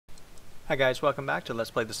Hi guys, welcome back to Let's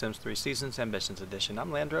Play The Sims 3 Seasons Ambitions Edition.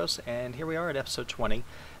 I'm Landros, and here we are at episode 20.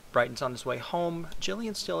 Brighton's on his way home,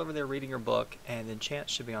 Gillian's still over there reading her book, and then Chance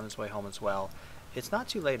should be on his way home as well. It's not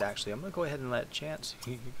too late actually. I'm going to go ahead and let Chance,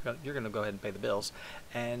 you're going to go ahead and pay the bills.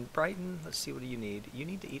 And Brighton, let's see, what do you need? You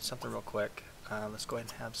need to eat something real quick. Let's go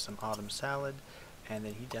ahead and have some autumn salad, and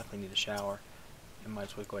then you definitely need a shower. You might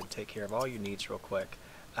as well go ahead and take care of all your needs real quick.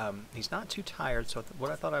 He's not too tired, so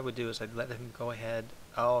what I thought I would do is I'd let him go ahead.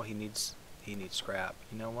 Oh, he needs scrap.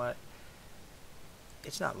 You know what?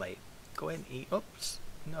 It's not late. Go ahead and eat. Oops.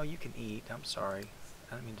 No, you can eat. I'm sorry.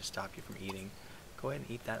 I don't mean to stop you from eating. Go ahead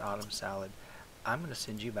and eat that autumn salad. I'm going to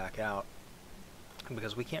send you back out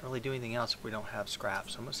because we can't really do anything else if we don't have scrap.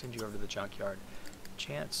 So I'm going to send you over to the junkyard.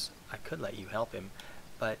 Chance, I could let you help him,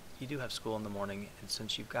 but you do have school in the morning, and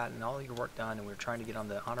since you've gotten all your work done and we're trying to get on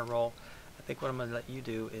the honor roll, I think what I'm going to let you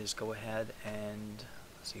do is go ahead and,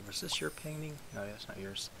 let's see, was this your painting? No, that's not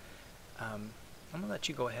yours. I'm going to let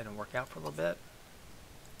you go ahead and work out for a little bit.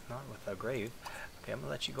 Not with a grave. Okay, I'm going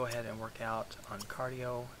to let you go ahead and work out on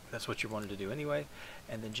cardio. That's what you wanted to do anyway.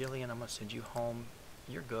 And then Gillian, I'm going to send you home.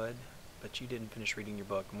 You're good, but you didn't finish reading your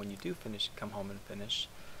book. And when you do finish, come home and finish,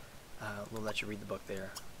 we'll let you read the book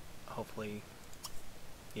there. Hopefully,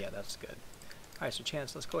 yeah, that's good. Alright, so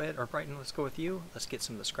Chance, let's go ahead, or Brighton, let's go with you. Let's get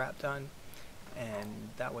some of the scrap done, and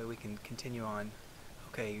that way we can continue on.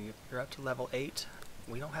 Okay, you're up to level 8.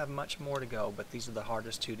 We don't have much more to go, but these are the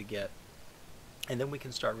hardest 2 to get. And then we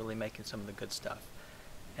can start really making some of the good stuff.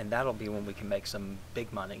 And that'll be when we can make some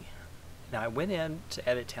big money. Now, I went in to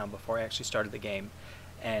Edit Town before I actually started the game,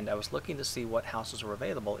 and I was looking to see what houses were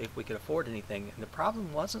available, if we could afford anything. And the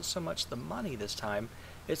problem wasn't so much the money this time,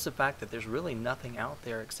 it's the fact that there's really nothing out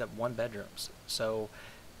there except 1 bedrooms. So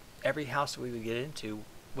every house that we would get into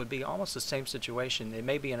would be almost the same situation. It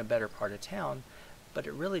may be in a better part of town, but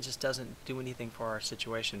it really just doesn't do anything for our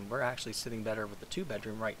situation. We're actually sitting better with the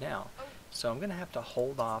 2-bedroom right now. So I'm going to have to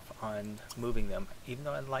hold off on moving them, even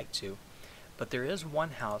though I'd like to. But there is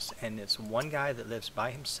one house, and it's one guy that lives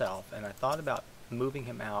by himself, and I thought about moving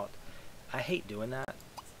him out. I hate doing that,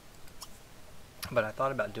 but I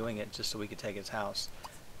thought about doing it just so we could take his house.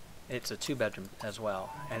 It's a 2-bedroom as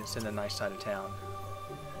well, and it's in a nice side of town.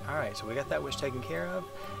 Alright, so we got that wish taken care of.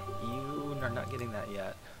 You are not getting that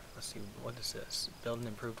yet. Let's see, what is this? Build an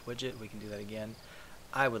improved widget. We can do that again.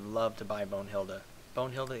 I would love to buy Bonehilda.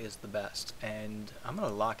 Bonehilda is the best, and I'm going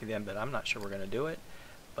to lock it in, but I'm not sure we're going to do it.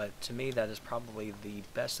 But to me, that is probably the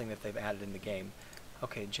best thing that they've added in the game.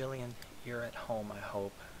 Okay, Gillian, you're at home, I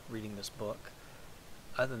hope, reading this book.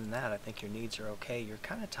 Other than that, I think your needs are okay. You're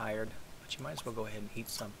kind of tired, but you might as well go ahead and eat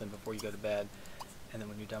something before you go to bed. And then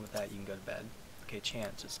when you're done with that, you can go to bed. Okay,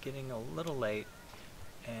 Chance, it's getting a little late,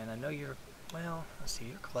 and I know you're, well, let's see,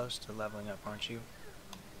 you're close to leveling up, aren't you?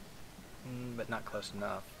 But not close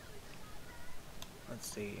enough. Let's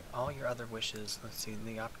see, all your other wishes, let's see,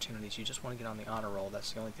 the opportunities, you just want to get on the honor roll,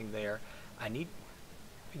 that's the only thing there. You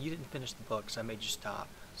didn't finish the book, so I made you stop.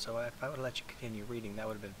 So if I would have let you continue reading, that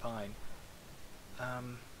would have been fine.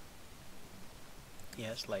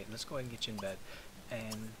 Yeah, it's late. Let's go ahead and get you in bed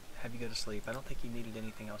and have you go to sleep. I don't think you needed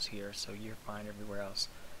anything else here, so you're fine everywhere else.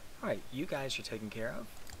 Alright, you guys are taken care of.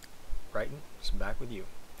 Brighton, so back with you.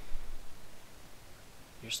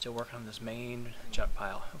 You're still working on this main junk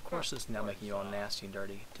pile. Of course, it's now making you all nasty and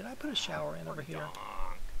dirty. Did I put a shower in over here?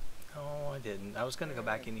 No, I didn't. I was going to go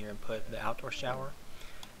back in here and put the outdoor shower,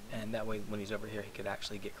 and that way when he's over here he could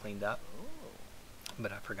actually get cleaned up.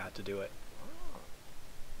 But I forgot to do it.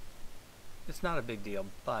 It's not a big deal,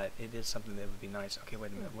 but it is something that would be nice. Okay,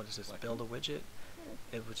 wait a minute. What is this? Build a widget?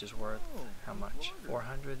 Which is worth how much?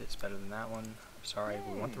 400? It's better than that one. Sorry,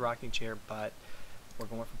 we want the rocking chair, but we're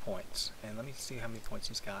going for points. And let me see how many points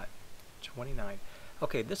he's got. 29.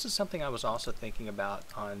 Okay, this is something I was also thinking about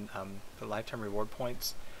on the lifetime reward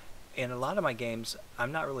points. In a lot of my games,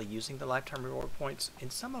 I'm not really using the lifetime reward points. In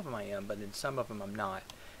some of them I am, but in some of them I'm not.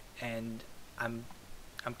 And I'm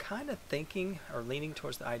kind of thinking or leaning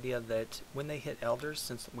towards the idea that when they hit elders,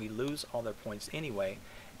 since we lose all their points anyway,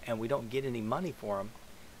 and we don't get any money for them,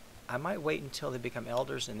 I might wait until they become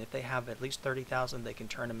elders, and if they have at least 30,000, they can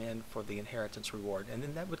turn them in for the inheritance reward. And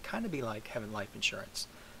then that would kind of be like having life insurance.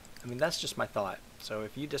 I mean, that's just my thought. So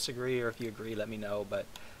if you disagree or if you agree, let me know. But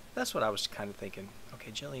that's what I was kind of thinking.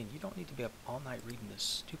 Okay, Gillian, you don't need to be up all night reading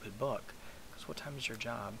this stupid book. Because what time is your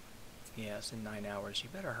job? Yeah, it's in 9 hours. You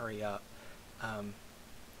better hurry up.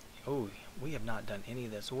 Oh, we have not done any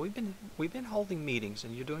of this. Well, we've been holding meetings,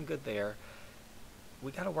 and you're doing good there.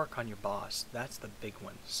 We got to work on your boss. That's the big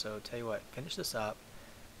one. So tell you what, finish this up.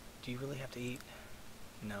 Do you really have to eat?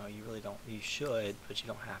 No, you really don't. You should, but you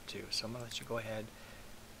don't have to. So I'm going to let you go ahead,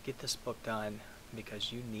 get this book done,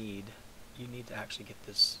 because you need you need to actually get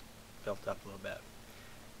this built up a little bit.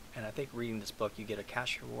 And I think reading this book, you get a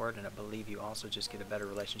cash reward, and I believe you also just get a better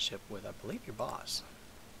relationship with, I believe, your boss.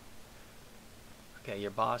 Okay,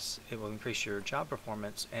 your boss, it will increase your job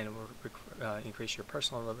performance, and it will increase your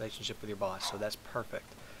personal relationship with your boss, so that's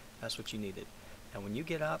perfect. That's what you needed. And when you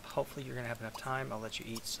get up, hopefully you're going to have enough time. I'll let you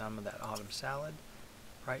eat some of that autumn salad.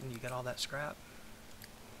 Brighton, you got all that scrap?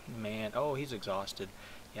 Man, oh, he's exhausted.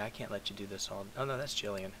 Yeah, I can't let you do this all. Oh, no, that's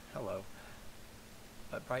Gillian. Hello.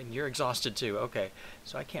 But Brighton, you're exhausted too. Okay,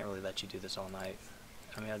 so I can't really let you do this all night.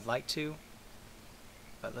 I mean, I'd like to,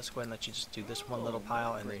 but let's go ahead and let you just do this one little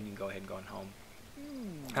pile, and then you can go ahead and go home.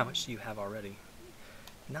 How much do you have already?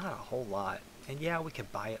 Not a whole lot. And yeah, we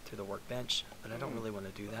could buy it through the workbench, but I don't really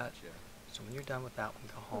want to do that. So when you're done with that one,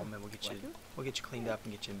 go home and we'll get you cleaned up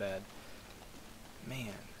and get you in bed. Man,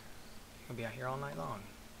 you're gonna be out here all night long.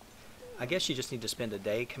 I guess you just need to spend a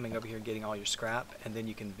day coming over here and getting all your scrap, and then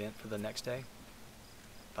you can vent for the next day.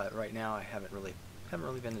 But right now, I haven't really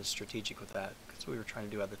been as strategic with that because we were trying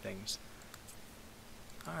to do other things.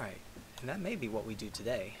 All right, and that may be what we do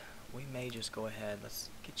today. We may just go ahead. Let's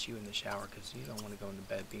get you in the shower because you don't want to go into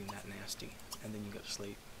bed being that nasty, and then you go to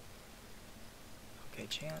sleep. Okay,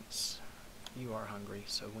 Chance, you are hungry,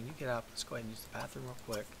 so when you get up, let's go ahead and use the bathroom real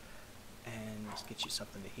quick, and let's get you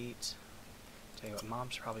something to eat. Tell you what,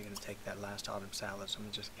 Mom's probably going to take that last autumn salad, so I'm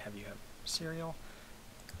going to just have you have cereal.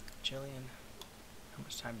 Gillian, how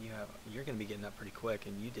much time do you have? You're going to be getting up pretty quick,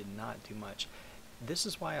 and you did not do much. This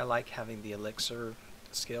is why I like having the elixir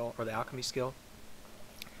skill, or the alchemy skill.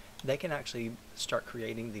 They can actually start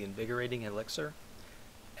creating the invigorating elixir,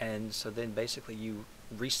 and so then basically you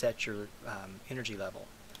reset your energy level.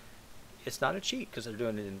 It's not a cheat because they're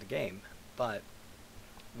doing it in the game, but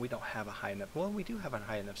we don't have a high enough, well, we do have a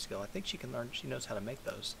high enough skill. I think she can learn, she knows how to make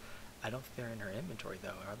those. I don't think they're in her inventory though,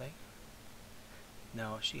 are they?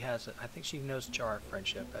 No, she has, I think she knows Jar of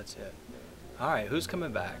Friendship, that's it. Alright, who's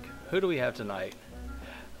coming back? Who do we have tonight?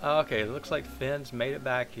 Okay, it looks like Finn's made it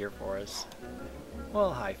back here for us.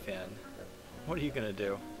 Well, hi Finn. What are you gonna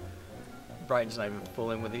do? Brighton's not even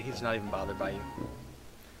fooling with you, he's not even bothered by you.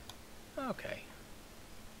 Okay.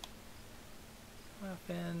 Well,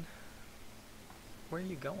 Finn, where are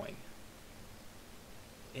you going?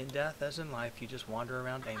 In death, as in life, you just wander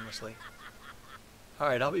around aimlessly.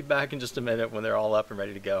 Alright, I'll be back in just a minute when they're all up and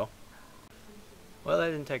ready to go. Well,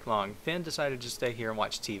 that didn't take long. Finn decided to stay here and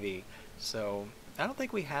watch TV. So, I don't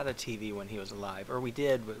think we had a TV when he was alive. Or we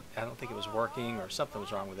did, but I don't think it was working or something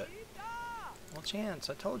was wrong with it. Well, Chance,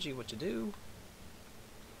 I told you what to do.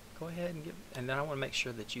 Go ahead and get... And then I want to make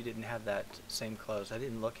sure that you didn't have that same clothes. I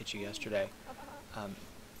didn't look at you yesterday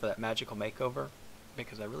for that magical makeover,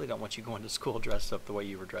 because I really don't want you going to school dressed up the way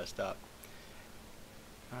you were dressed up.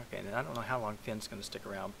 Okay, and I don't know how long Finn's going to stick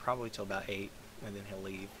around. Probably till about 8, and then he'll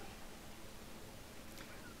leave.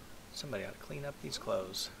 Somebody ought to clean up these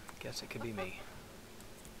clothes. Guess it could be me.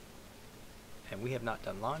 And we have not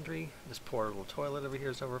done laundry. This poor little toilet over here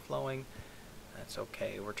is overflowing. That's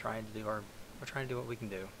okay. We're trying to do what we can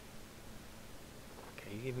do.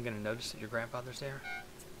 Okay, you even going to notice that your grandfather's there?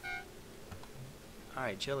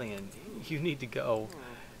 Alright, Gillian, you need to go.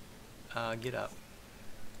 Get up.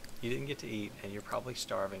 You didn't get to eat, and you're probably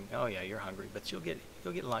starving. Oh yeah, you're hungry, but you'll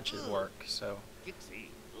get lunch at work. So,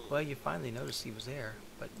 well, you finally noticed he was there,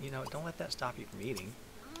 but you know, don't let that stop you from eating.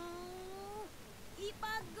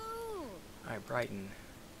 Alright, Brighton.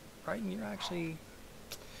 Brighton, you're actually...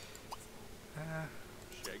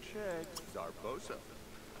 Shake, Zarbosa.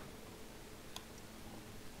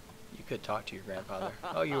 You could talk to your grandfather.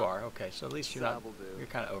 Oh, you are? Okay, so at least you're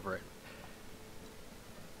kind of over it.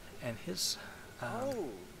 And his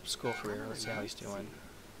school career, let's see how he's doing.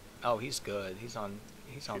 Oh, he's good. He's on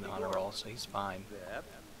the honor roll, so he's fine.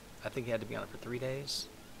 I think he had to be on it for 3 days.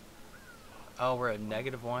 Oh, we're at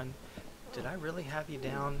 -1. Did I really have you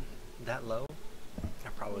down that low? I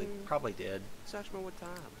probably did.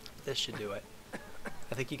 This should do it.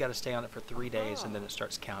 I think you got to stay on it for 3 days and then it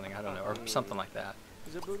starts counting. I don't know, or something like that.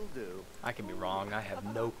 I could be wrong. I have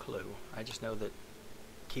no clue. I just know that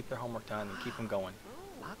keep their homework done and keep them going.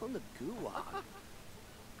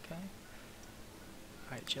 Okay.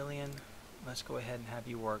 Alright, Gillian, let's go ahead and have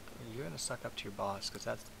you work. You're going to suck up to your boss because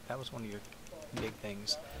that was one of your big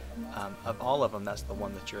things. Of all of them, that's the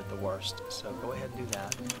one that you're at the worst. So go ahead and do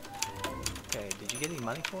that. Okay, did you get any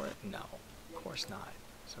money for it? No, of course not.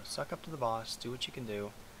 So suck up to the boss, do what you can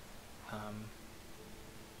do.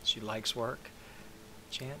 She likes work.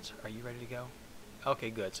 Chance, are you ready to go? Okay,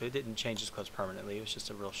 good. So it didn't change his clothes permanently. It was just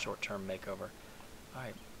a real short-term makeover.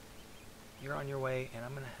 Alright, you're on your way, and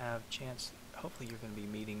I'm going to have Chance, hopefully you're going to be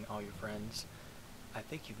meeting all your friends. I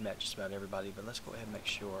think you've met just about everybody, but let's go ahead and make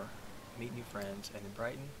sure. meet new friends, and then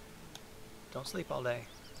Brighton, don't sleep all day.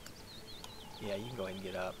 Yeah, you can go ahead and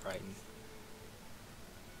get up, Brighton.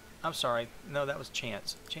 I'm sorry. No, that was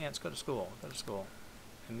Chance. Chance, go to school. Go to school.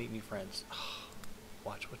 And meet new friends. Oh,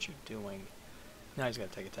 watch what you're doing. Now he's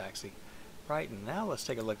got to take a taxi. Brighton, now let's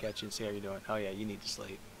take a look at you and see how you're doing. Oh yeah, you need to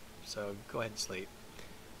sleep. So go ahead and sleep.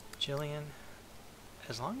 Gillian,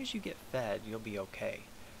 as long as you get fed, you'll be okay.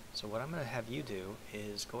 So what I'm going to have you do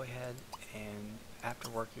is go ahead and after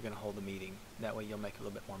work you're going to hold a meeting. That way you'll make a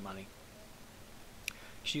little bit more money.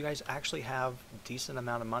 So you guys actually have a decent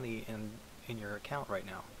amount of money in your account right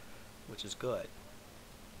now, which is good.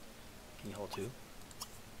 Can you hold two?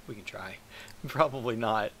 We can try. Probably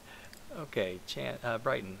not. Okay,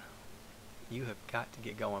 Brighton, you have got to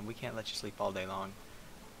get going. We can't let you sleep all day long,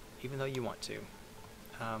 even though you want to.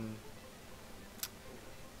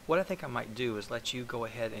 What I think I might do is let you go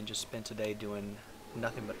ahead and just spend today doing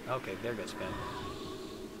nothing but... Okay, there goes Ben.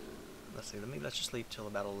 Let's see, let you sleep till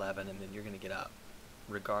about 11, and then you're going to get up,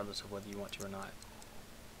 regardless of whether you want to or not.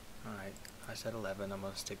 Alright, I said 11. I'm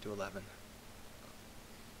going to stick to 11.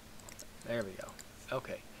 There we go.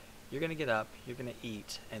 Okay, you're going to get up, you're going to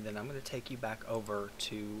eat, and then I'm going to take you back over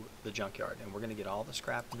to the junkyard, and we're going to get all the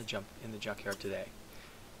scrap in the junkyard today.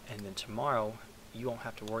 And then tomorrow, you won't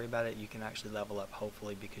have to worry about it. You can actually level up,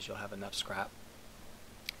 hopefully, because you'll have enough scrap.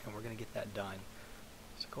 And we're going to get that done.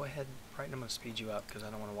 So go ahead, Brighton, I'm going to speed you up because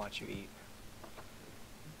I don't want to watch you eat.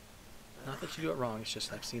 Not that you do it wrong, it's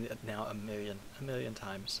just I've seen it now a million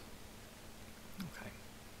times. Okay.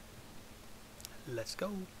 Let's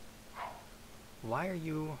go. Why are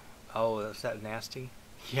you... Oh, is that nasty?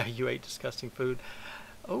 Yeah, you ate disgusting food.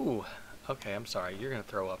 Oh, okay, I'm sorry. You're going to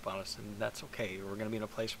throw up on us, and that's okay. We're going to be in a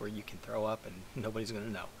place where you can throw up, and nobody's going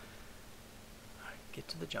to know. All right, get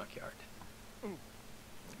to the junkyard. Okay,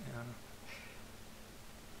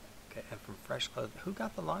 and from fresh clothes... Who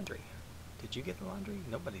got the laundry? Did you get the laundry?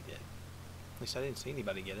 Nobody did. At least I didn't see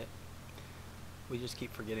anybody get it. We just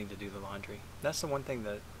keep forgetting to do the laundry. That's the one thing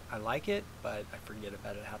that I like it, but I forget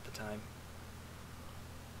about it half the time.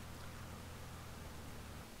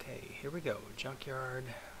 Okay, here we go. Junkyard.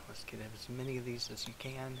 Let's get as many of these as you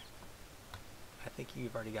can. I think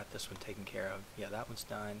you've already got this one taken care of. Yeah, that one's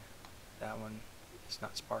done. That one is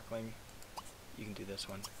not sparkling. You can do this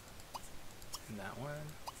one. And that one.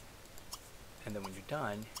 And then when you're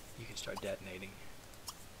done, you can start detonating.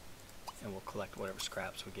 And we'll collect whatever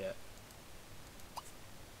scraps we get.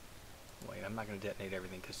 Wait, I'm not going to detonate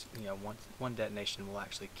everything because, you know, one detonation will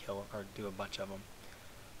actually kill or do a bunch of them.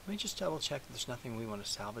 Let me just double check that there's nothing we want to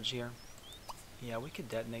salvage here. Yeah, we could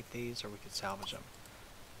detonate these or we could salvage them.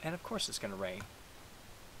 And of course it's going to rain.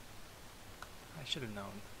 I should have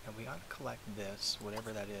known. And we ought to collect this,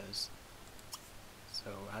 whatever that is.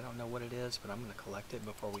 So I don't know what it is, but I'm going to collect it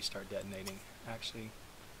before we start detonating. Actually,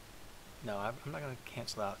 no, I'm not going to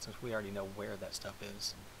cancel out since we already know where that stuff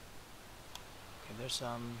is. Okay, there's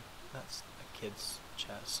that's a kid's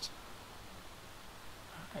chest.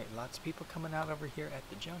 Alright, lots of people coming out over here at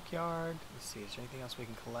the junkyard. Let's see, is there anything else we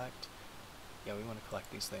can collect? Yeah, we want to collect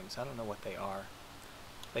these things. I don't know what they are.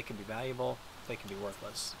 They can be valuable, they can be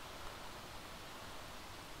worthless.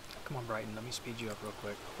 Come on, Brighton, let me speed you up real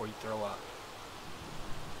quick before you throw up.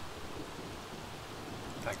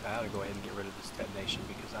 In fact, I ought to go ahead and get rid of this detonation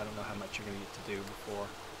because I don't know how much you're going to get to do before.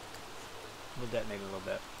 We'll detonate a little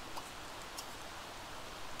bit.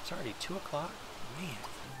 It's already 2 o'clock. Man,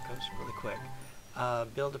 it goes really quick.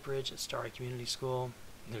 Build a bridge at Starry Community School.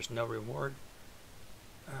 There's no reward.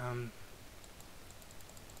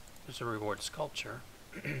 There's a reward sculpture.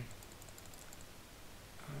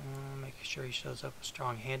 Make sure he shows up with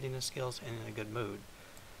strong handiness skills and in a good mood.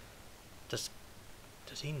 Does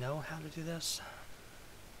he know how to do this?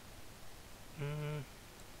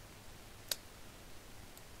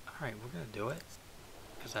 Alright, we're going to do it.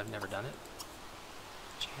 Because I've never done it.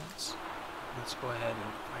 Chance. Let's go ahead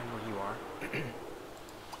and find where you are.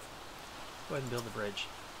 Go ahead and build the bridge.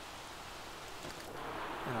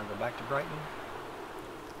 And I'll go back to Brighton.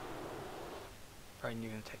 Brighton,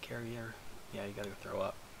 you're going to take care of your... Yeah, you got to go throw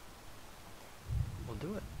up. We'll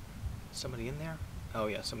do it. Is somebody in there? Oh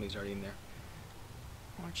yeah, somebody's already in there.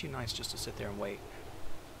 Aren't you nice just to sit there and wait?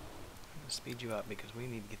 I'm going to speed you up because we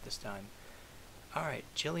need to get this done. Alright,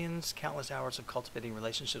 Gillian's countless hours of cultivating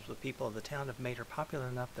relationships with people of the town have made her popular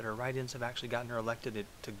enough that her write-ins have actually gotten her elected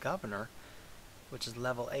to governor, which is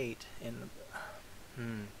level 8.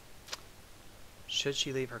 Should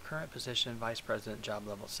she leave her current position, vice president, job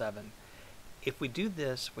level 7? If we do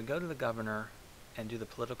this, we go to the governor and do the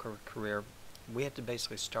political career, we have to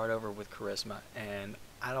basically start over with charisma, and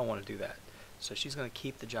I don't want to do that. So she's going to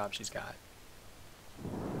keep the job she's got.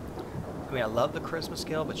 I mean, I love the charisma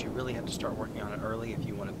skill, but you really have to start working on it early if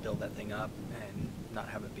you want to build that thing up and not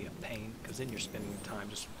have it be a pain, because then you're spending time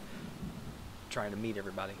just trying to meet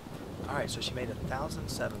everybody. Alright, so she made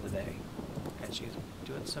 1,007 today, and she's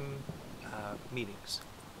doing some meetings.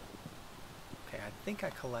 Okay, I think I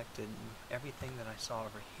collected everything that I saw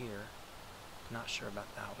over here. Not sure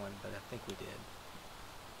about that one, but I think we did.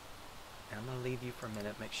 And I'm going to leave you for a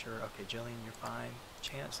minute, make sure, okay, Gillian, you're fine.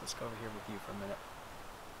 Chance, let's go over here with you for a minute.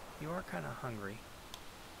 You are kind of hungry,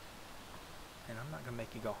 and I'm not going to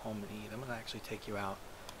make you go home and eat. I'm going to actually take you out,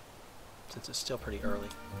 since it's still pretty early.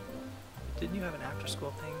 Didn't you have an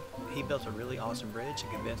after-school thing? He built a really awesome bridge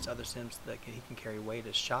and convinced other Sims that he can carry weight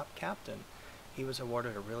as shop captain. He was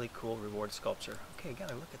awarded a really cool reward sculpture. Okay,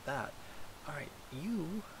 gotta look at that. Alright,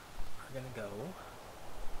 you are going to go...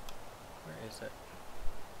 Where is it?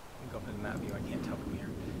 You can go up in the map view. I can't tell from here.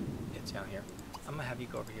 It's down here. I'm going to have you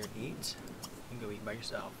go over here and eat. You can go eat by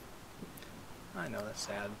yourself. I know, that's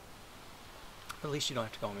sad. But at least you don't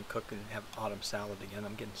have to go home and cook and have autumn salad again.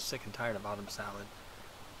 I'm getting sick and tired of autumn salad.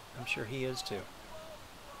 I'm sure he is too.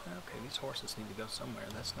 Okay, these horses need to go somewhere.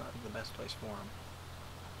 That's not the best place for them.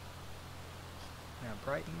 Now,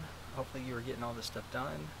 Brighton, hopefully you are getting all this stuff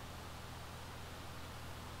done.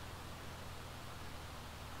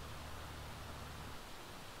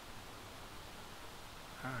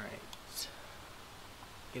 Alright.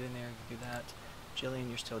 Get in there and do that. Gillian,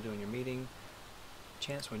 you're still doing your meeting.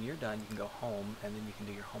 Chance, when you're done, you can go home, and then you can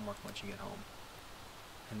do your homework once you get home.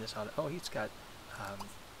 And this ought to... Oh, he's got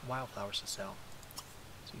wildflowers to sell.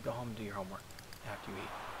 So you go home and do your homework after you eat.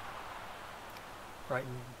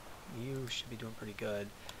 Brighton, you should be doing pretty good.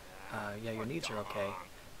 Yeah, your needs are okay.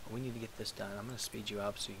 But we need to get this done. I'm going to speed you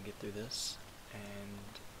up so you can get through this.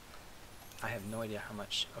 And I have no idea how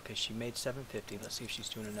much... Okay, she made 750. Let's see if she's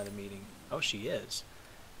doing another meeting. Oh, she is.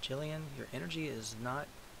 Gillian, your energy is not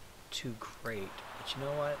too great. But you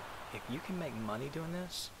know what? If you can make money doing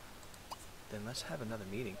this, then let's have another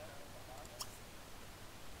meeting.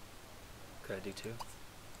 Could I do two?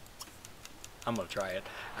 I'm gonna try it.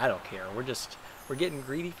 I don't care. We're getting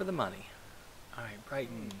greedy for the money. Alright,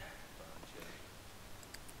 Brighton.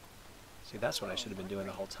 See, that's what I should have been doing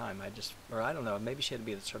the whole time. I don't know, maybe she had to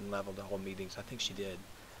be at a certain level to hold meetings. I think she did.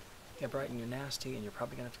 Yeah, Brighton, you're nasty, and you're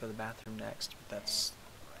probably gonna have to go to the bathroom next, but that's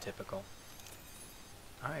typical.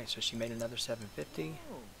 Alright, so she made another 750.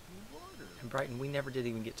 And Brighton, we never did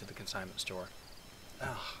even get to the consignment store.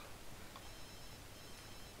 Ugh.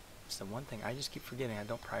 It's the one thing I just keep forgetting. I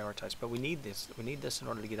don't prioritize, but we need this. We need this in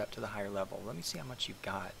order to get up to the higher level. Let me see how much you've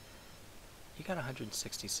got. You got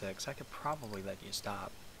 166. I could probably let you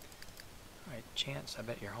stop. Alright, Chance, I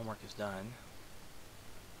bet your homework is done.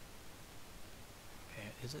 Okay,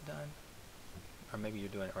 is it done? Or maybe you're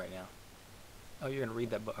doing it right now. Oh, you're going to read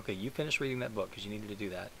that book. Okay, you finish reading that book because you needed to do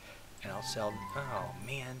that. And I'll sell... Oh,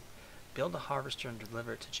 man. Build a harvester and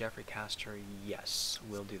deliver it to Jeffrey Castor. Yes,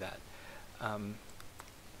 we'll do that.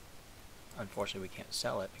 Unfortunately, we can't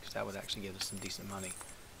sell it because that would actually give us some decent money.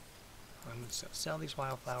 I'm going to sell these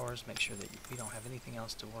wildflowers, make sure that we don't have anything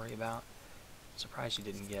else to worry about. Surprised you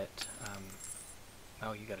didn't get...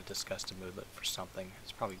 oh, you got a disgusted mood for something.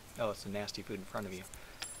 It's probably... Oh, it's the nasty food in front of you.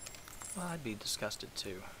 Well, I'd be disgusted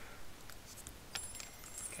too.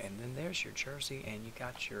 Okay, and then there's your jersey, and you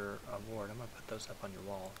got your award. I'm going to put those up on your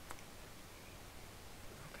wall.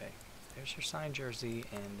 Okay, there's your signed jersey,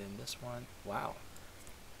 and then this one. Wow.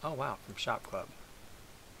 Oh, wow, from Shop Club.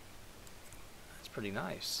 That's pretty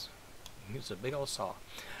nice. It's a big old saw.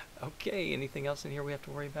 Okay, anything else in here we have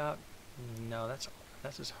to worry about? No, that's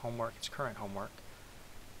his homework. It's current homework.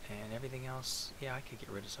 And everything else, yeah, I could get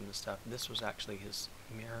rid of some of this stuff. This was actually his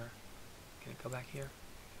mirror. Can it go back here?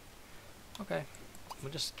 Okay.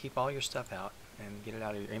 We'll just keep all your stuff out and get it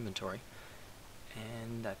out of your inventory.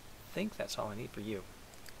 And I think that's all I need for you.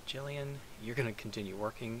 Gillian, you're going to continue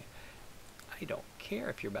working. I don't care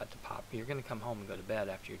if you're about to pop. You're going to come home and go to bed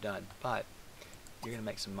after you're done, but you're going to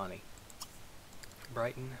make some money.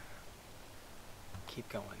 Brighton, keep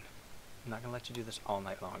going. I'm not going to let you do this all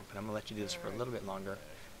night long, but I'm going to let you do this for a little bit longer.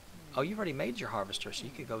 Oh, you've already made your harvester, so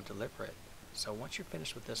you could go deliver it. So once you're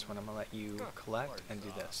finished with this one, I'm going to let you collect and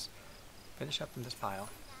do this. Finish up in this pile.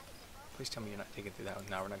 Please tell me you're not digging through that one.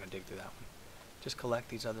 No, we're not going to dig through that one. Just collect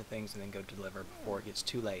these other things and then go deliver before it gets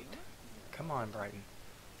too late. Come on, Brighton.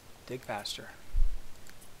 Dig faster.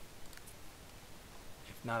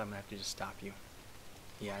 If not, I'm going to have to just stop you.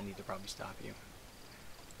 Yeah, I need to probably stop you.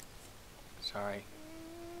 Sorry.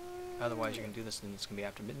 Otherwise, you're going to do this and it's going to be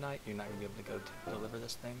after midnight. You're not going to be able to go to deliver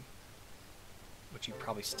this thing. Which you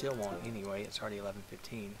probably still won't anyway. It's already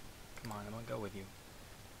 11:15. Come on, I'm going to go with you.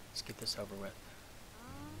 Let's get this over with.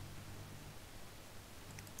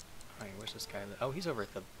 Alright, where's this guy? Oh, he's over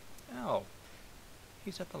at the... Oh,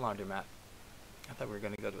 he's at the laundromat. I thought we were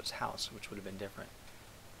going to go to his house, which would have been different.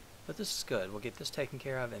 But this is good. We'll get this taken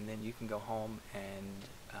care of, and then you can go home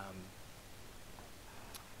and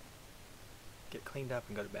get cleaned up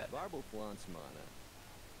and go to bed. Barble flants mana.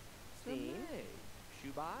 Hey,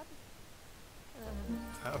 Shubad?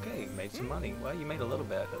 Okay, made some money. Well, you made a little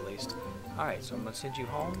bit, at least. Alright, so I'm going to send you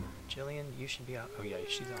home. Gillian, you should be out. Oh, yeah,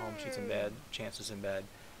 she's at home. She's in bed. Chance is in bed.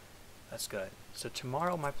 That's good. So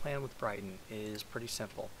tomorrow, my plan with Brighton is pretty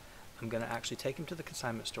simple. I'm going to actually take him to the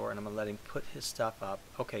consignment store, and I'm going to let him put his stuff up.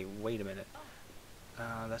 Okay, wait a minute.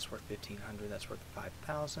 That's worth $1,500. That's worth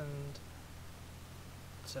 $5,000.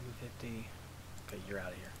 $750. Okay, you're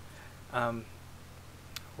out of here.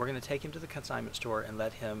 We're going to take him to the consignment store and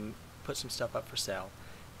let him put some stuff up for sale.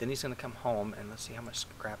 Then he's going to come home, and let's see how much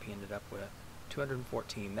scrap he ended up with.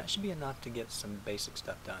 214. That should be enough to get some basic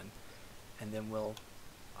stuff done. And then we'll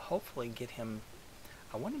hopefully get him...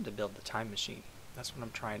 I want him to build the time machine. That's what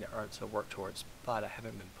I'm trying to work towards, but I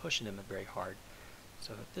haven't been pushing him very hard.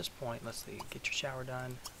 So at this point, let's see, get your shower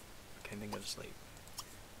done. Okay, then go to sleep.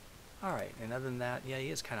 Alright, and other than that, yeah, he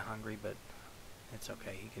is kind of hungry, but it's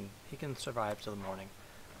okay. He can survive till the morning.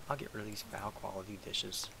 I'll get rid of these foul quality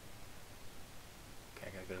dishes. Okay,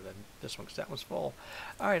 I gotta go to bed. This one, because that one's full.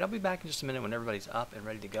 Alright, I'll be back in just a minute when everybody's up and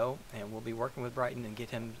ready to go, and we'll be working with Brighton and get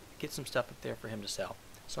some stuff up there for him to sell.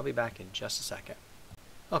 So I'll be back in just a second.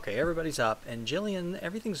 Okay, everybody's up, and Gillian,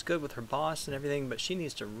 everything's good with her boss and everything, but she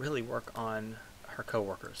needs to really work on her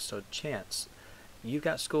coworkers. So Chance, you've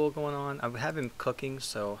got school going on. I have him cooking,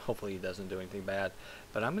 so hopefully he doesn't do anything bad.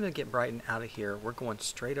 But I'm going to get Brighton out of here. We're going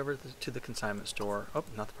straight over to the consignment store. Oh,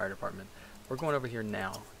 not the fire department. We're going over here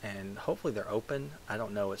now, and hopefully they're open. I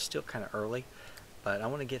don't know. It's still kind of early, but I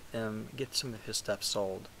want to get some of his stuff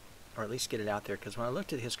sold, or at least get it out there, because when I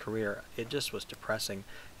looked at his career, it just was depressing.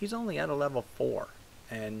 He's only at a level 4.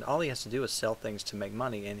 And all he has to do is sell things to make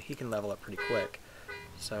money, and he can level up pretty quick.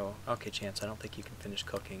 So, okay, Chance, I don't think you can finish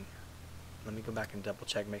cooking. Let me go back and double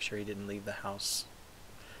check, make sure he didn't leave the house.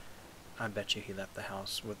 I bet you he left the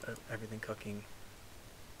house with everything cooking.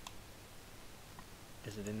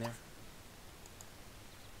 Is it in there?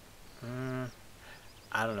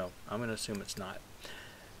 I don't know. I'm going to assume it's not.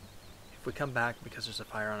 If we come back because there's a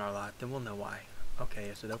fire on our lot, then we'll know why. Okay,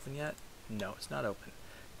 is it open yet? No, it's not open.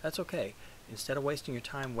 That's okay. Instead of wasting your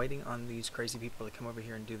time waiting on these crazy people to come over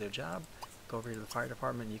here and do their job, go over here to the fire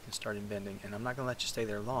department and you can start vending. And I'm not going to let you stay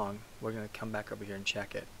there long. We're going to come back over here and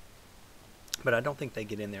check it. But I don't think they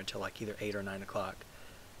get in there until like either 8 or 9 o'clock.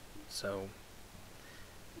 So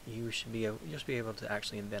you'll just be able to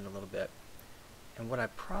actually invent a little bit. And what I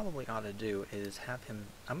probably ought to do is have him,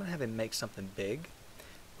 I'm going to have him make something big,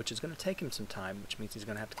 which is going to take him some time, which means he's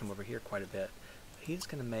going to have to come over here quite a bit. He's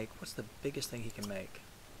going to make, what's the biggest thing he can make?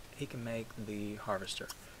 He can make the harvester.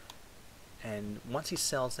 And once he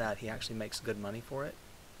sells that, he actually makes good money for it.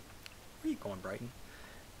 Where are you going, Brighton?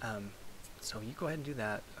 So you go ahead and do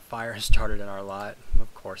that. A fire has started in our lot.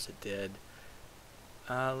 Of course it did.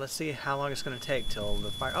 Let's see how long it's going to take till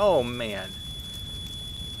the fire... Oh, man.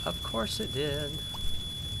 Of course it did.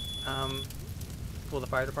 Will the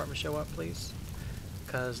fire department show up, please?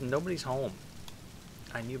 Because nobody's home.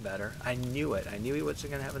 I knew better. I knew it. I knew he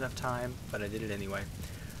wasn't going to have enough time, but I did it anyway.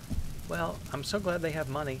 Well, I'm so glad they have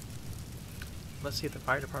money. Let's see if the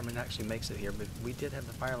fire department actually makes it here, but we did have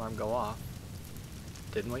the fire alarm go off.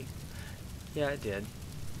 Didn't we? Yeah, it did.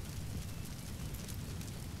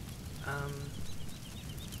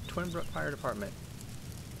 Twin Brook Fire Department.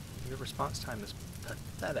 Your response time is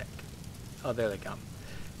pathetic. Oh, there they come.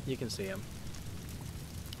 You can see him.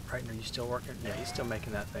 Brighton, are you still working? Yeah, he's still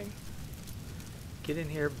making that thing. Get in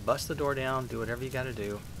here, bust the door down, do whatever you gotta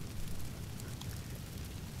do.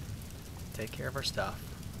 Take care of our stuff.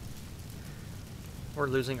 We're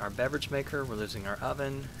losing our beverage maker, we're losing our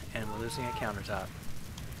oven, and we're losing a countertop.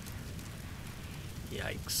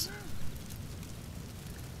 Yikes.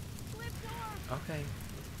 Okay.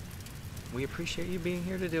 We appreciate you being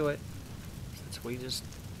here to do it. Since we just...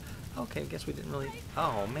 Okay, I guess we didn't really...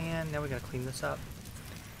 Oh, man, now we gotta clean this up.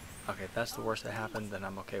 Okay, if that's the worst that happened, then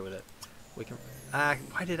I'm okay with it. We can...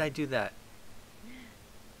 why did I do that?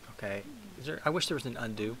 Okay. I wish there was an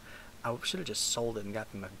undo. I should have just sold it and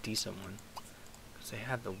got them a decent one. Because they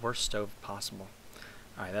have the worst stove possible.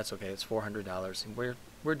 Alright, that's okay. It's $400. And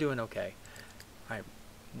we're doing okay. Alright,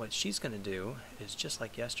 what she's going to do is just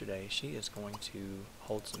like yesterday, she is going to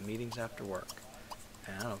hold some meetings after work.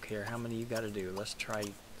 And I don't care how many you got to do. Let's try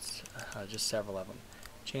just several of them.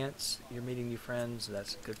 Chance, you're meeting new friends.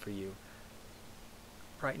 That's good for you.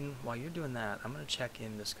 Brighton, while you're doing that, I'm going to check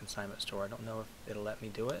in this consignment store. I don't know if it'll let me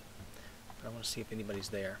do it, but I want to see if anybody's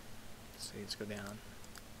there. Let's see, let's go down.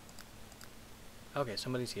 Okay,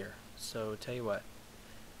 somebody's here. So, tell you what.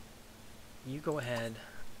 You go ahead,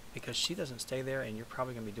 because she doesn't stay there and you're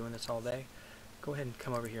probably going to be doing this all day. Go ahead and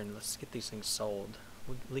come over here and let's get these things sold.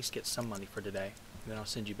 We'll at least get some money for today. And then I'll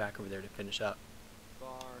send you back over there to finish up.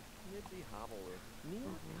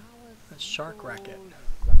 That's Shark Racket.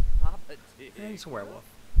 And he's a werewolf.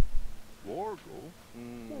 Wargle?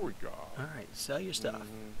 Alright, sell your stuff.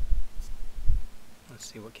 Let's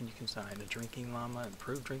see, what can you consign? A drinking llama,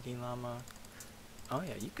 improved drinking llama. Oh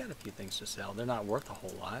yeah, you've got a few things to sell. They're not worth a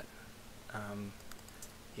whole lot.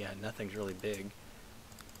 Yeah, nothing's really big.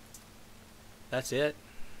 That's it?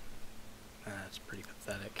 That's pretty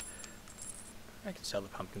pathetic. I can sell the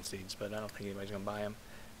pumpkin seeds, but I don't think anybody's going to buy them.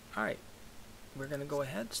 Alright, we're going to go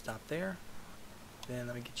ahead, stop there. Then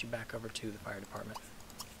let me get you back over to the fire department.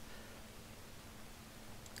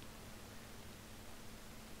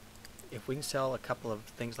 If we can sell a couple of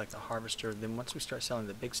things like the harvester, then once we start selling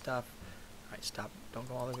the big stuff, alright, stop, don't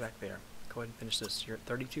go all the way back there. Go ahead and finish this. You're at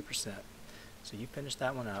 32%. So you finish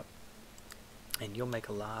that one up, and you'll make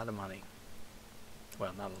a lot of money.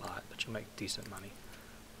 Well, not a lot, but you'll make decent money.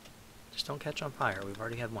 Just don't catch on fire. We've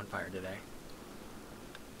already had one fire today.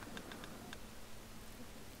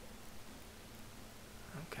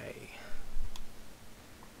 Okay.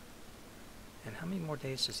 And how many more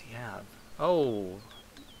days does he have? Oh!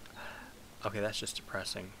 Okay, that's just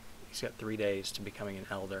depressing. He's got 3 days to becoming an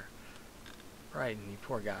elder. Brighton, you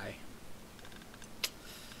poor guy.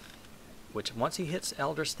 Which, once he hits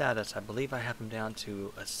elder status, I believe I have him down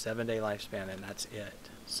to a 7-day lifespan, and that's it.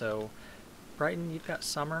 So, Brighton, you've got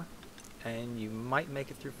summer, and you might make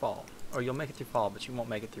it through fall. Or you'll make it through fall, but you won't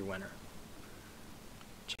make it through winter.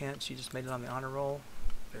 Chance, you just made it on the honor roll.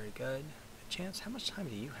 Very good. Chance, how much time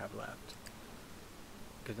do you have left?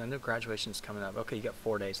 Because I know graduation's coming up. Okay, you got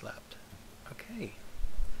 4 days left. Okay.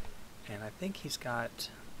 And I think he's got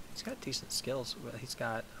decent skills. He's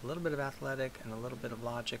got a little bit of athletic and a little bit of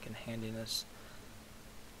logic and handiness.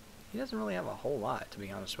 He doesn't really have a whole lot, to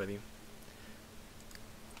be honest with you.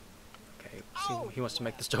 Okay, see, he wants to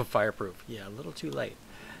make the stove fireproof. Yeah, a little too late.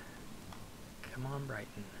 Come on,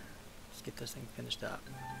 Brighton. Let's get this thing finished up.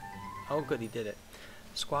 Oh, good, he did it.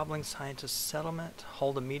 Squabbling Scientist Settlement.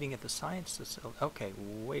 Hold a meeting at the Science Facility. Okay,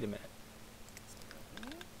 wait a minute.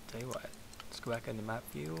 Tell you what. Let's go back into map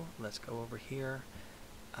view. Let's go over here.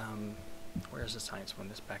 Where's the science one?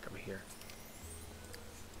 This back over here.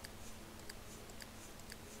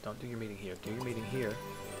 Don't do your meeting here. Do your meeting here.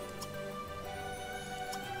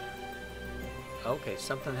 Okay,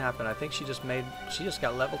 something happened. I think she just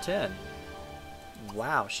got level 10.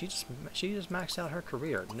 Wow, she just maxed out her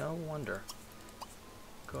career. No wonder.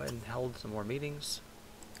 Go ahead and hold some more meetings.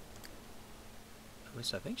 At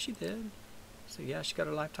least I think she did. So yeah, she got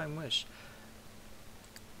her lifetime wish.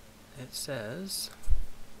 It says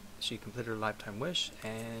she completed her lifetime wish,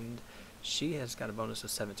 and she has got a bonus of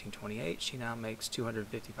 1728. She now makes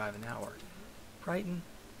 255 an hour. Brighton,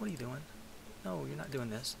 what are you doing? No, you're not doing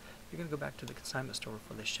this. You're going to go back to the consignment store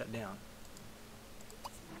before they shut down.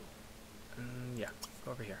 Yeah,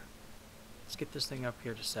 go over here. Let's get this thing up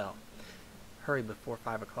here to sell. Hurry before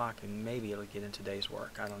 5 o'clock, and maybe it'll get in today's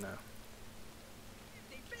work. I don't know.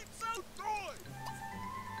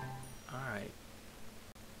 Alright.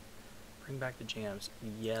 Bring back the jams.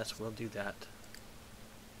 Yes, we'll do that.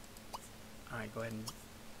 Alright, go ahead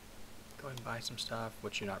and buy some stuff,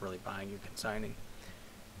 which you're not really buying, you're consigning.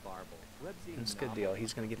 And it's a good deal.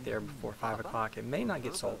 He's going to get there before 5 o'clock. It may not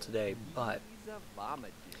get sold today, but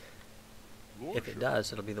if it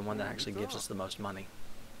does, it'll be the one that actually gives us the most money.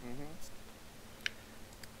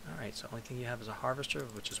 Alright, so the only thing you have is a harvester,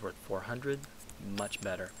 which is worth 400. Much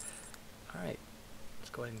better. Alright, let's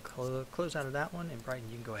go ahead and close out of that one, and Brighton,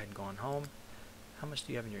 you can go ahead and go on home. How much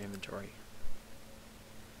do you have in your inventory?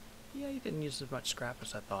 Yeah, you didn't use as much scrap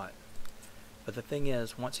as I thought. But the thing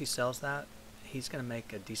is, once he sells that, he's going to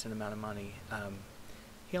make a decent amount of money.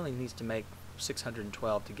 He only needs to make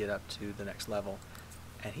 612 to get up to the next level.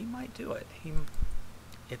 And he might do it.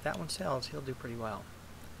 If that one sells, he'll do pretty well.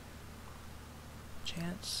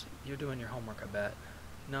 Chance, you're doing your homework, I bet.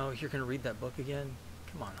 No, you're going to read that book again?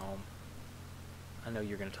 Come on home. I know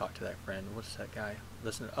you're going to talk to that friend. What's that guy?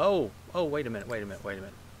 Listen. Oh, wait a minute.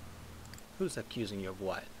 Who's accusing you of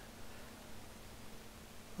what?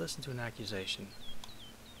 Listen to an accusation.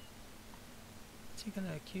 What's he going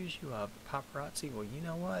to accuse you of? Paparazzi? Well, you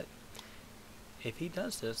know what? If he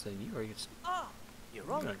does this, then you're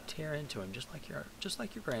going to tear into him just like your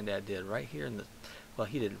granddad did right here in the. Well,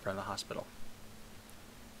 he did in front of the hospital.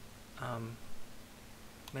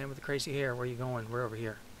 Man with the crazy hair, where are you going? We're over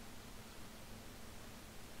here.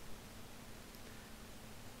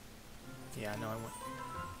 Yeah, I know I went.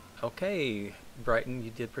 Okay, Brighton,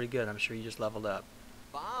 you did pretty good. I'm sure you just leveled up.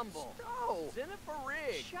 Bomble. Stove.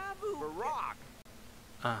 Zinniferig. Shabu. Barak.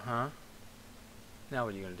 Uh-huh. Now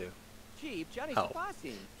what are you going to do? Cheap. Johnny Oh.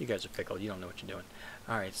 Sebastian. You guys are fickle. You don't know what you're doing.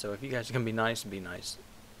 Alright, so if you guys are going to be nice, be nice.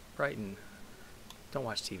 Brighton, don't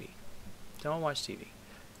watch TV. Don't watch TV.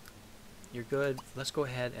 You're good. Let's go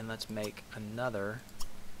ahead and let's make another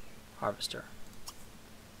harvester.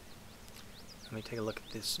 Let me take a look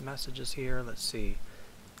at these messages here. Let's see.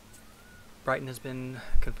 Brighton has been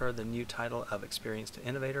conferred the new title of Experienced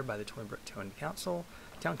Innovator by the Twinbrook Town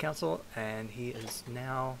Council, and he is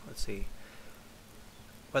now, let's see,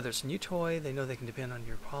 whether it's a new toy, they know they can depend on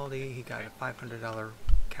your quality. He got a $500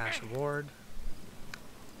 cash award.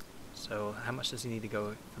 So how much does he need to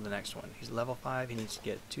go for the next one? He's level 5, he needs to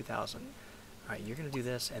get 2,000. Alright, you're going to do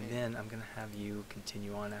this, and then I'm going to have you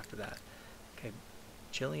continue on after that. Okay,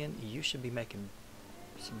 Gillian, you should be making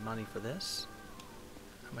some money for this.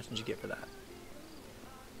 How much did you get for that?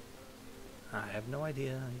 I have no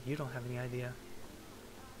idea. You don't have any idea.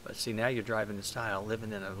 But see, now you're driving in style,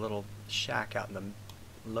 living in a little shack out in the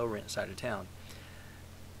low rent side of town.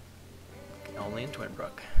 Only in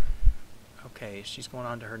Twinbrook. Okay, she's going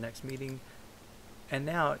on to her next meeting. And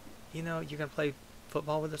now, you know, you're going to play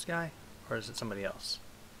football with this guy? Or is it somebody else?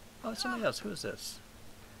 Oh, it's somebody else. Who is this?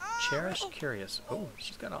 Cherished Curious. Oh,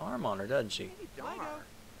 she's got an arm on her, doesn't she? Uh-huh.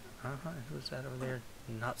 Who's that over there?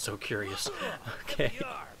 Not so curious. Okay.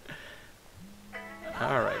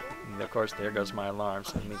 Alright. Of course, there goes my alarm,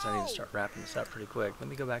 so that means I need to start wrapping this up pretty quick. Let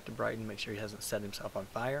me go back to Brighton, make sure he hasn't set himself on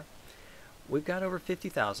fire. We've got over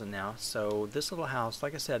 50,000 now, so this little house,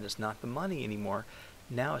 like I said, is not the money anymore.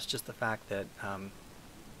 Now it's just the fact that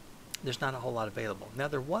there's not a whole lot available. Now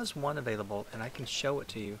there was one available, and I can show it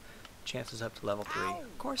to you. Chances up to level 3.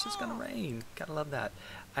 Of course it's going to rain. Gotta love that.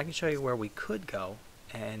 I can show you where we could go,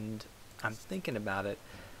 and I'm thinking about it.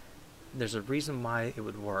 There's a reason why it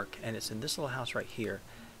would work, and it's in this little house right here.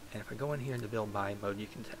 And if I go in here into build buy mode, you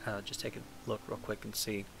can just take a look real quick and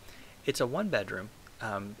see. It's a 1-bedroom.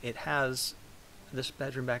 It has this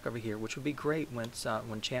bedroom back over here, which would be great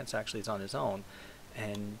when Chance actually is on his own,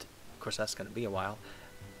 and of course that's going to be a while.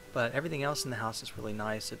 But everything else in the house is really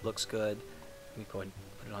nice. It looks good. Let me go ahead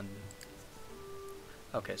and put it on.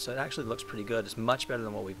 Okay, so it actually looks pretty good. It's much better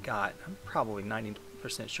than what we've got. I'm probably 90%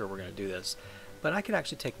 sure we're going to do this. But I could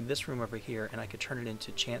actually take this room over here and I could turn it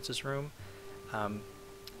into Chance's room.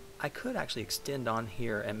 I could actually extend on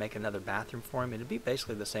here and make another bathroom for him. It'd be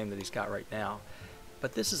basically the same that he's got right now.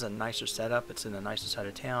 But this is a nicer setup. It's in the nicer side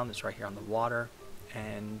of town. It's right here on the water.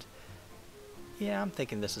 And yeah, I'm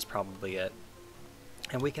thinking this is probably it.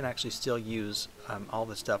 And we can actually still use all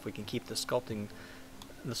this stuff. We can keep the sculpting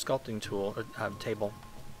tool or table,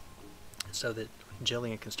 so that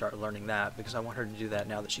Gillian can start learning that, because I want her to do that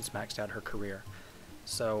now that she's maxed out her career.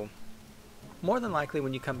 So more than likely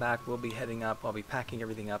when you come back, we'll be heading up. I'll be packing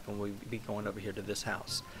everything up and we'll be going over here to this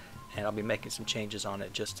house, and I'll be making some changes on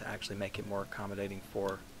it just to actually make it more accommodating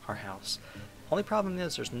for our house. Only problem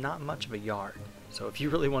is there's not much of a yard, so if you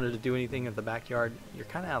really wanted to do anything in the backyard, you're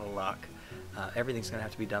kind of out of luck. Everything's going to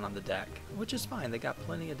have to be done on the deck, which is fine. They got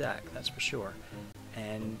plenty of deck, that's for sure.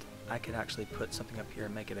 And I could actually put something up here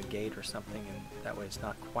and make it a gate or something, and that way it's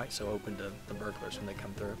not quite so open to the burglars when they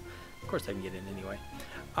come through. Of course they can get in anyway.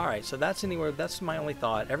 Alright, so that's my only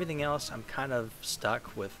thought. Everything else, I'm kind of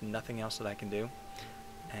stuck with nothing else that I can do.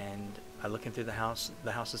 And I looking through the house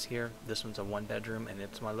is here. This one's a 1-bedroom, and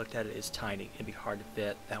when I looked at it, it's tiny. It'd be hard to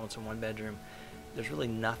fit. That one's a 1-bedroom. There's really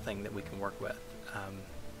nothing that we can work with.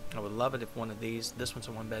 I would love it if one of these, this one's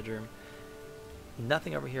a 1-bedroom.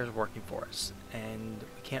 Nothing over here is working for us, and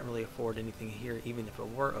we can't really afford anything here even if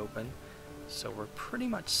it were open, so we're pretty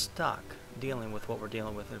much stuck dealing with what we're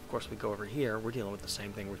dealing with. And of course we go over here, we're dealing with the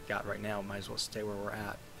same thing we've got right now. Might as well stay where we're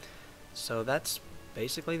at. So that's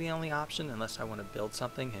basically the only option, unless I want to build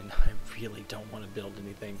something, and I really don't want to build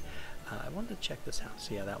anything. I wanted to check this house.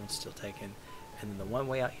 Yeah, that one's still taken. And then the one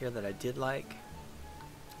way out here that I did like,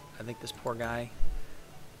 I think this poor guy,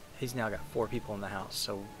 he's now got 4 people in the house,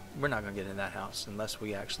 so we're not going to get in that house unless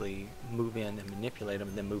we actually move in and manipulate them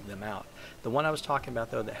and then move them out. The one I was talking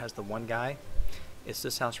about, though, that has the one guy, it's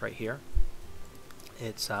this house right here.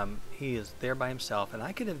 It's he is there by himself, and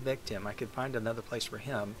I could evict him. I could find another place for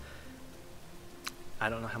him. I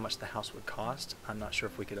don't know how much the house would cost. I'm not sure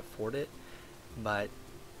if we could afford it, but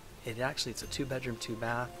it's a 2-bedroom,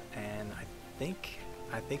 2-bath, and I think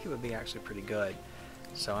it would be actually pretty good.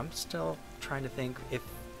 So I'm still trying to think if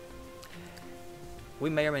we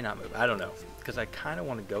may or may not move. I don't know, because I kind of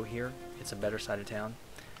want to go here. It's a better side of town,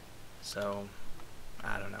 so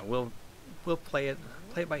I don't know. We'll play it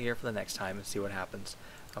by ear for the next time and see what happens.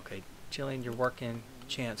 Okay, Gillian, you're working.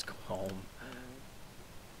 Chance, come home.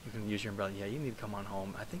 You can use your umbrella. Yeah, you need to come on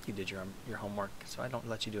home. I think you did your homework, so I don't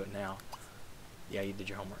let you do it now. Yeah, you did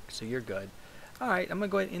your homework, so you're good. Alright, I'm going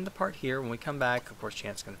to go ahead and end the part here. When we come back, of course,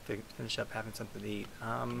 Chance is going to finish up having something to eat.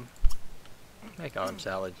 Make autumn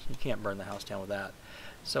salad. You can't burn the house down with that.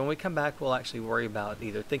 So when we come back, we'll actually worry about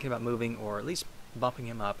either thinking about moving or at least bumping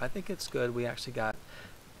him up. I think it's good. We actually got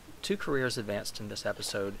 2 careers advanced in this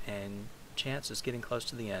episode, and Chance is getting close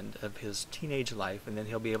to the end of his teenage life, and then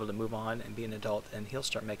he'll be able to move on and be an adult, and he'll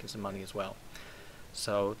start making some money as well.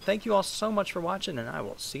 So thank you all so much for watching, and I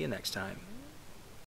will see you next time.